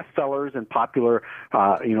 But for bestsellers and popular,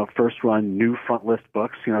 first-run, new front-list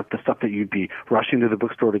books, the stuff that you'd be rushing to the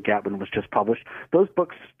bookstore to get when it was just published, those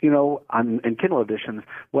books, in Kindle editions,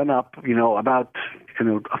 went up, about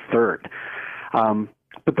a third.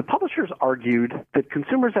 But the publishers argued that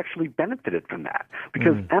consumers actually benefited from that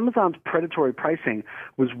because Amazon's predatory pricing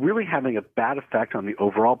was really having a bad effect on the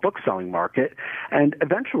overall book-selling market. And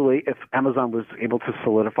eventually, if Amazon was able to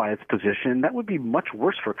solidify its position, that would be much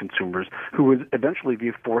worse for consumers who would eventually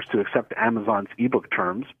be forced to accept Amazon's ebook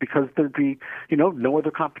terms because there'd be, no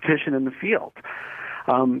other competition in the field.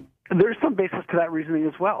 There's some basis to that reasoning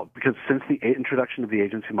as well, because since the introduction of the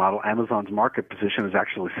agency model, Amazon's market position has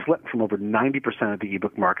actually slipped from over 90% of the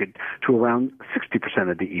ebook market to around 60%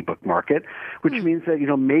 of the ebook market, which means that,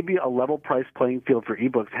 maybe a level price playing field for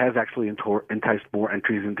ebooks has actually enticed more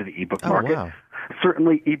entries into the ebook market. Wow.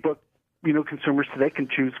 Certainly, ebook consumers today can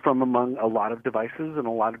choose from among a lot of devices and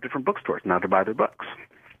a lot of different bookstores now to buy their books.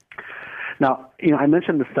 Now, I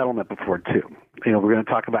mentioned the settlement before, too. We're going to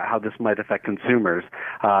talk about how this might affect consumers.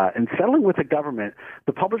 In settling with the government,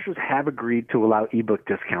 the publishers have agreed to allow ebook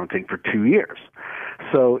discounting for 2 years.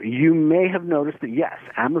 So you may have noticed that, yes,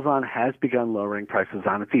 Amazon has begun lowering prices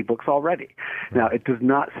on its ebooks already. Now, it does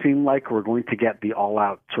not seem like we're going to get the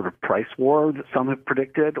all-out sort of price war that some have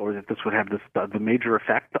predicted, or that this would have the major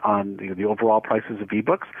effect on the overall prices of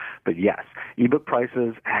ebooks. But yes, ebook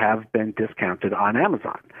prices have been discounted on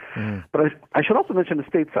Amazon. But I should also mention the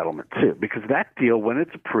state settlement, too, because that deal, when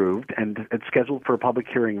it's approved, and it's scheduled for a public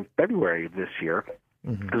hearing in February of this year,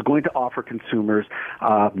 is going to offer consumers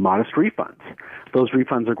modest refunds. Those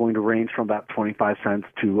refunds are going to range from about 25 cents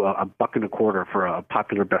to $1.25 for a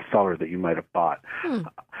popular bestseller that you might have bought.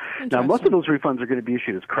 Now, most of those refunds are going to be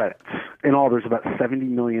issued as credits. In all, there's about $70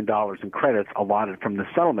 million in credits allotted from the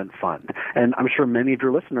settlement fund. And I'm sure many of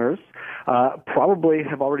your listeners probably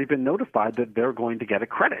have already been notified that they're going to get a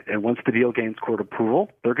credit. And once the deal gains court approval,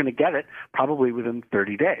 they're going to get it probably within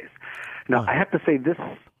 30 days. Now, I have to say this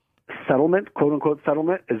settlement, quote-unquote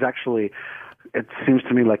settlement, is actually it seems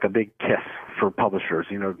to me like a big kiss for publishers.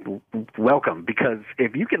 Welcome, because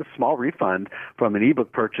if you get a small refund from an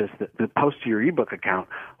ebook purchase that posts to your ebook account,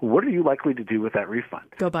 what are you likely to do with that refund?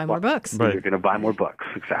 Go buy more books. Right. You're going to buy more books,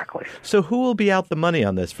 exactly. So who will be out the money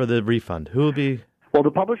on this for the refund? Who will be... Well,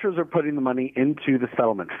 the publishers are putting the money into the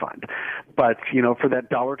settlement fund. But, for that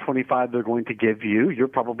 $1.25 they're going to give you, you're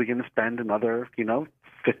probably going to spend another,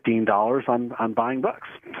 $15 on buying books.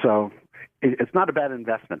 So it's not a bad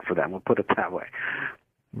investment for them. We'll put it that way.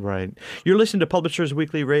 Right. You're listening to Publishers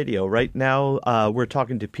Weekly Radio. Right now, we're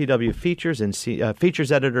talking to PW Features and features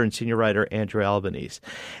editor and senior writer Andrew Albanese.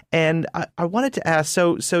 And I wanted to ask,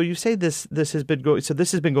 so you say this has been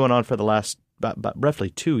going on for the last about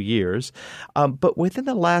roughly 2 years, but within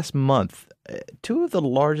the last month, two of the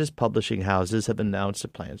largest publishing houses have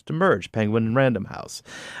announced plans to merge, Penguin and Random House.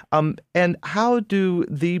 And how do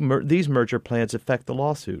these merger plans affect the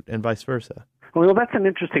lawsuit and vice versa? Well, that's an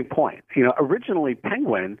interesting point. Originally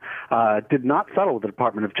Penguin did not settle with the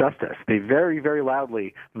Department of Justice. They very, very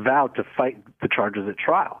loudly vowed to fight the charges at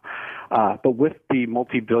trial. But with the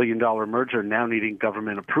multi-billion-dollar merger now needing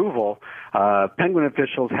government approval, Penguin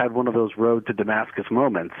officials had one of those road to Damascus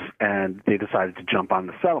moments, and they decided to jump on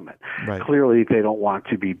the settlement. Right. Clearly, they don't want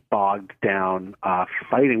to be bogged down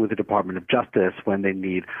fighting with the Department of Justice when they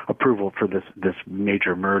need approval for this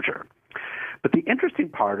major merger. But the interesting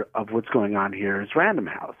part of what's going on here is Random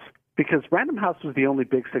House, because Random House was the only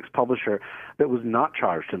Big Six publisher that was not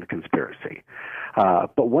charged in the conspiracy.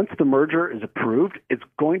 But once the merger is approved, it's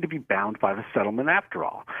going to be bound by the settlement after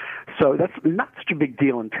all. So that's not such a big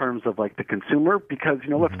deal in terms of like the consumer, because,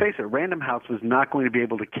 let's face it, Random House was not going to be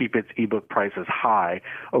able to keep its ebook prices high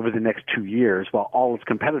over the next 2 years while all its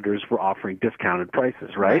competitors were offering discounted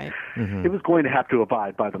prices, right? Mm-hmm. It was going to have to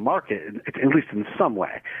abide by the market, at least in some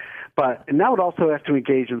way. But now it also has to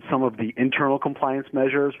engage in some of the internal compliance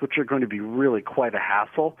measures, which are going to be really quite a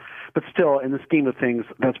hassle. But still, in the scheme of things,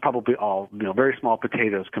 that's probably all very small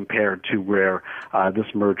potatoes compared to where this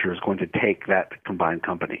merger is going to take that combined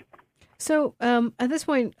company. So at this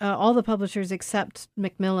point, all the publishers except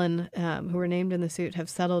Macmillan, who were named in the suit, have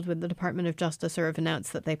settled with the Department of Justice or have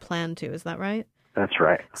announced that they plan to. Is that right? That's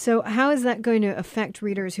right. So how is that going to affect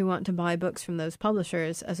readers who want to buy books from those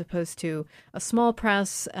publishers as opposed to a small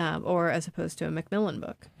press or as opposed to a Macmillan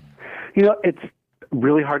book? It's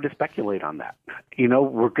really hard to speculate on that.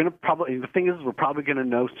 We're going to the thing is, we're probably going to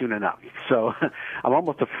know soon enough. So I'm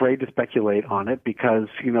almost afraid to speculate on it because,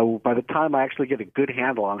 by the time I actually get a good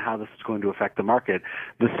handle on how this is going to affect the market,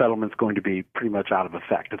 the settlement's going to be pretty much out of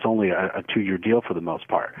effect. It's only a 2-year deal for the most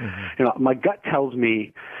part. Mm-hmm. My gut tells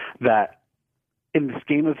me that in the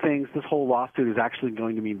scheme of things, this whole lawsuit is actually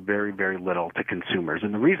going to mean very, very little to consumers.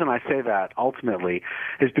 And the reason I say that ultimately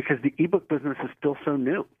is because the ebook business is still so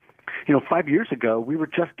new. 5 years ago, we were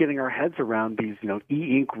just getting our heads around these,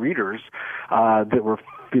 e-ink readers that were,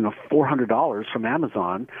 $400 from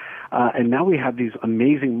Amazon. And now we have these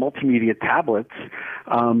amazing multimedia tablets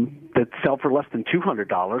that sell for less than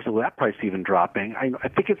 $200, and with that price even dropping. I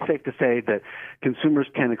think it's safe to say that consumers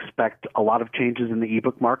can expect a lot of changes in the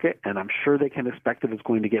ebook market, and I'm sure they can expect that it's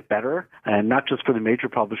going to get better, and not just for the major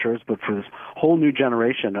publishers, but for this whole new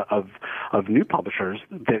generation of new publishers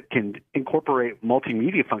that can incorporate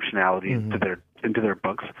multimedia functionality into their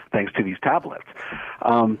books thanks to these tablets.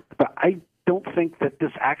 But I don't think that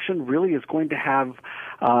this action really is going to have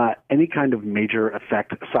any kind of major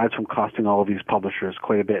effect aside from costing all of these publishers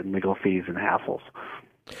quite a bit in legal fees and hassles.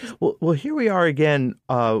 Well, here we are again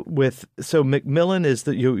so Macmillan is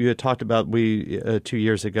that you had talked about 2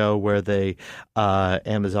 years ago where they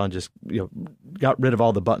Amazon just got rid of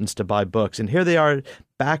all the buttons to buy books, and here they are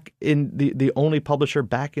back in the only publisher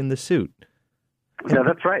back in the suit. Yeah,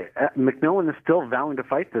 that's right. Macmillan is still vowing to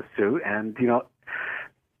fight this suit, and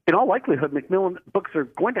in all likelihood, Macmillan books are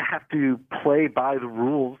going to have to play by the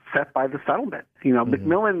rules set by the settlement.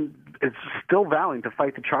 Macmillan is still vowing to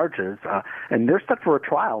fight the charges, and they're set for a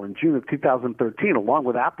trial in June of 2013, along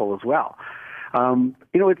with Apple as well.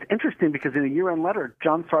 It's interesting because in a year-end letter,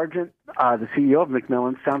 John Sargent, the CEO of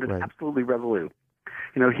Macmillan, sounded absolutely resolute.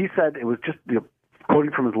 He said it was just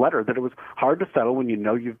quoting from his letter that it was hard to settle when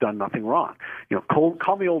you've done nothing wrong.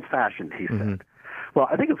 Call me old-fashioned, he said. Well,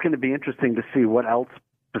 I think it's going to be interesting to see what else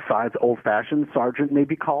besides old-fashioned Sargent may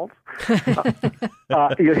be called.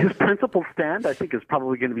 His principled stand, I think, is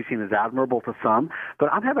probably going to be seen as admirable to some,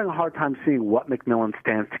 but I'm having a hard time seeing what Macmillan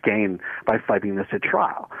stands to gain by fighting this at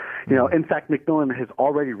trial. In fact, Macmillan has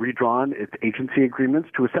already redrawn its agency agreements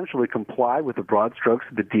to essentially comply with the broad strokes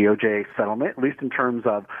of the DOJ settlement, at least in terms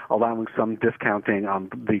of allowing some discounting on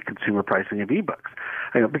the consumer pricing of ebooks.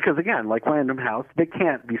 Because again, like Random House, they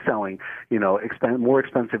can't be selling, more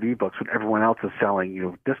expensive ebooks when everyone else is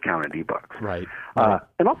selling, discounted ebooks. Right.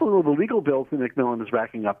 And also the legal bills that Macmillan is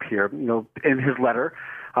racking up here. In his letter,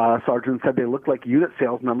 Sargent said they look like unit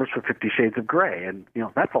sales numbers for 50 Shades of Grey, and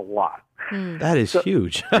that's a lot. That is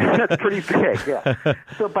huge. That's pretty big, yeah.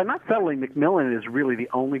 So by not settling, Macmillan is really the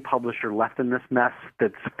only publisher left in this mess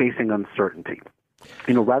that's facing uncertainty.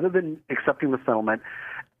 Rather than accepting the settlement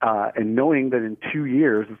and knowing that in 2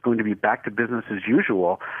 years it's going to be back to business as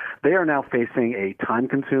usual, they are now facing a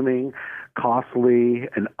time-consuming, costly,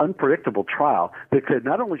 and unpredictable trial that could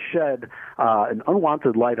not only shed an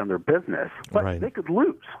unwanted light on their business, but they could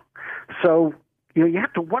lose. So, you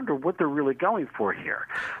have to wonder what they're really going for here.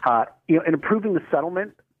 In approving the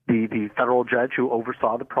settlement, the federal judge who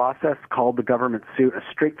oversaw the process called the government suit a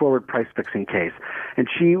straightforward price-fixing case, and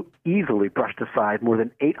she easily brushed aside more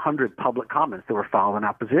than 800 public comments that were filed in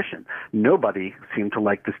opposition. Nobody seemed to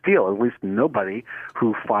like this deal, at least nobody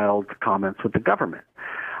who filed comments with the government.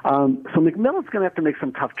 So Macmillan's going to have to make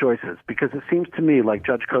some tough choices, because it seems to me like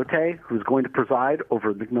Judge Cote, who's going to preside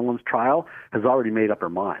over Macmillan's trial, has already made up her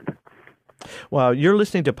mind. Well, you're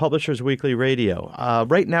listening to Publishers Weekly Radio.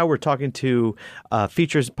 Right now we're talking to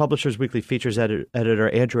Publishers Weekly features editor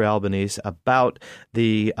Andrew Albanese about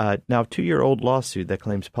the now 2-year-old lawsuit that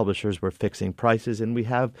claims publishers were fixing prices. And we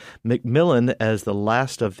have Macmillan as the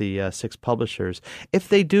last of the 6 publishers. If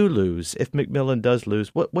they do lose, if Macmillan does lose,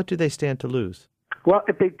 what do they stand to lose? Well,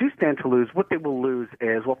 if they do stand to lose, what they will lose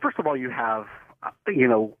is, well, first of all, you have,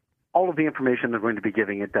 all of the information they're going to be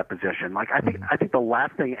giving at deposition. I think the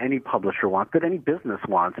last thing any publisher wants, that any business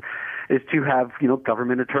wants, is to have,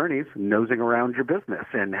 government attorneys nosing around your business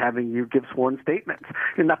and having you give sworn statements.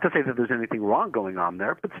 And not to say that there's anything wrong going on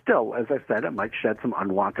there, but still, as I said, it might shed some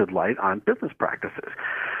unwanted light on business practices.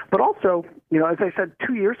 But also, as I said,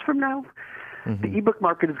 2 years from now, the ebook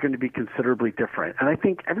market is going to be considerably different. And I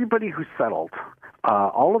think everybody who settled,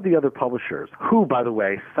 all of the other publishers, who, by the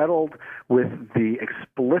way, settled with the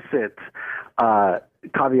explicit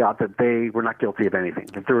caveat that they were not guilty of anything,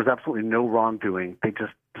 that there was absolutely no wrongdoing, they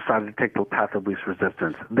just decided to take the path of least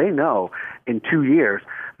resistance. They know in 2 years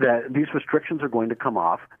that these restrictions are going to come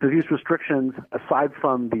off, that these restrictions, aside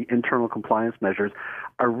from the internal compliance measures,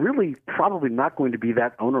 are really probably not going to be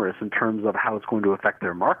that onerous in terms of how it's going to affect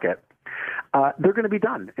their market. They're going to be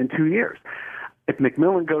done in 2 years. If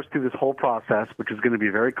Macmillan goes through this whole process, which is going to be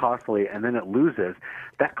very costly, and then it loses,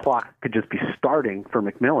 that clock could just be starting for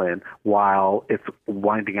Macmillan while it's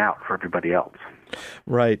winding out for everybody else.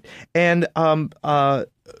 Right. And the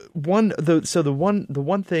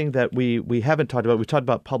one thing that we haven't talked about, we talked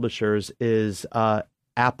about publishers, is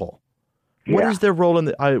Apple. What is their role in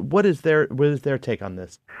what is their take on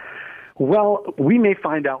this? Well, we may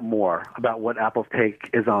find out more about what Apple's take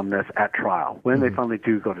is on this at trial, when they finally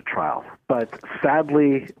do go to trial. But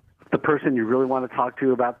sadly, the person you really want to talk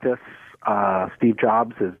to about this, Steve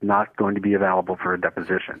Jobs, is not going to be available for a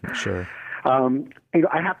deposition. Sure.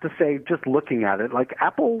 I have to say, just looking at it,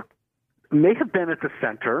 Apple may have been at the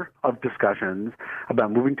center of discussions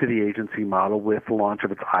about moving to the agency model with the launch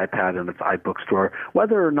of its iPad and its iBook store,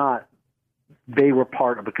 whether or not they were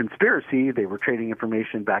part of a conspiracy, they were trading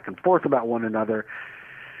information back and forth about one another.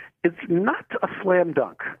 It's not a slam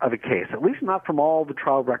dunk of a case, at least not from all the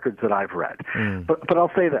trial records that I've read. But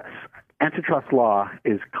I'll say this. Antitrust law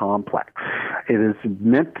is complex. It is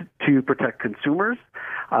meant to protect consumers.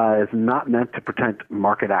 It's not meant to protect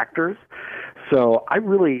market actors. So I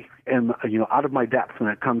really am, out of my depth when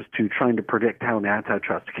it comes to trying to predict how an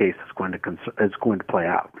antitrust case is going to play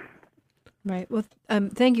out. Right. Well,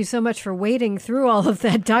 thank you so much for wading through all of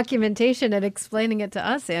that documentation and explaining it to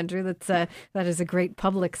us, Andrew. That is a great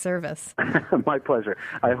public service. My pleasure.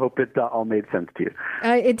 I hope it all made sense to you.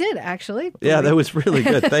 It did, actually. Yeah, that was really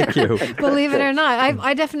good. Thank you. Believe it or not,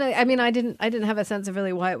 I definitely. I mean, I didn't have a sense of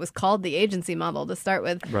really why it was called the agency model to start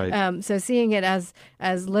with. Right. So seeing it as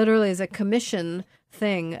literally as a commission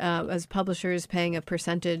thing, as publishers paying a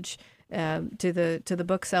percentage to the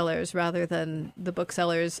booksellers rather than the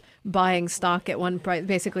booksellers buying stock at one price,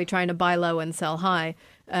 basically trying to buy low and sell high.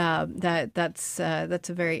 That's a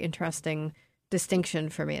very interesting distinction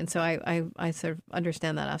for me, and so I sort of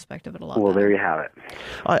understand that aspect of it a lot. Well, better. there you have it.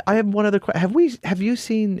 I have one other question. Have you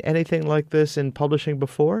seen anything like this in publishing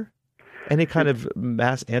before? Any kind of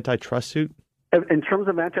mass antitrust suit? In terms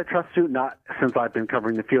of antitrust suit, not since I've been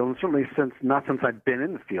covering the field, and certainly not since I've been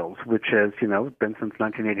in the field, which has, been since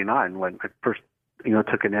 1989 when I first,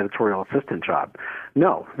 took an editorial assistant job.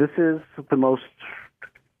 No, this is the most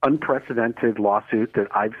unprecedented lawsuit that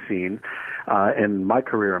I've seen in my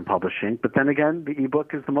career in publishing. But then again, the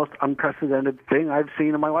ebook is the most unprecedented thing I've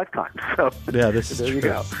seen in my lifetime. So yeah, this is there true. You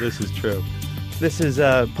go. This is true. This is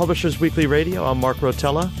Publishers Weekly Radio. I'm Mark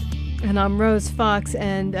Rotella. And I'm Rose Fox,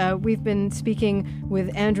 and we've been speaking with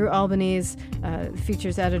Andrew Albanese,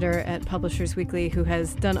 features editor at Publishers Weekly, who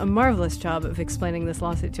has done a marvelous job of explaining this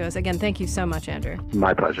lawsuit to us. Again, thank you so much, Andrew.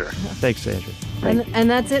 My pleasure. Thanks, Andrew. And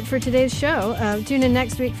that's it for today's show. Tune in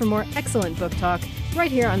next week for more excellent book talk right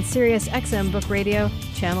here on Sirius XM Book Radio,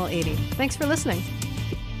 Channel 80. Thanks for listening.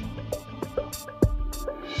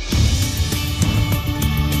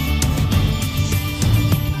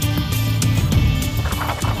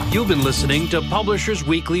 You've been listening to Publishers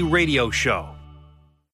Weekly Radio Show.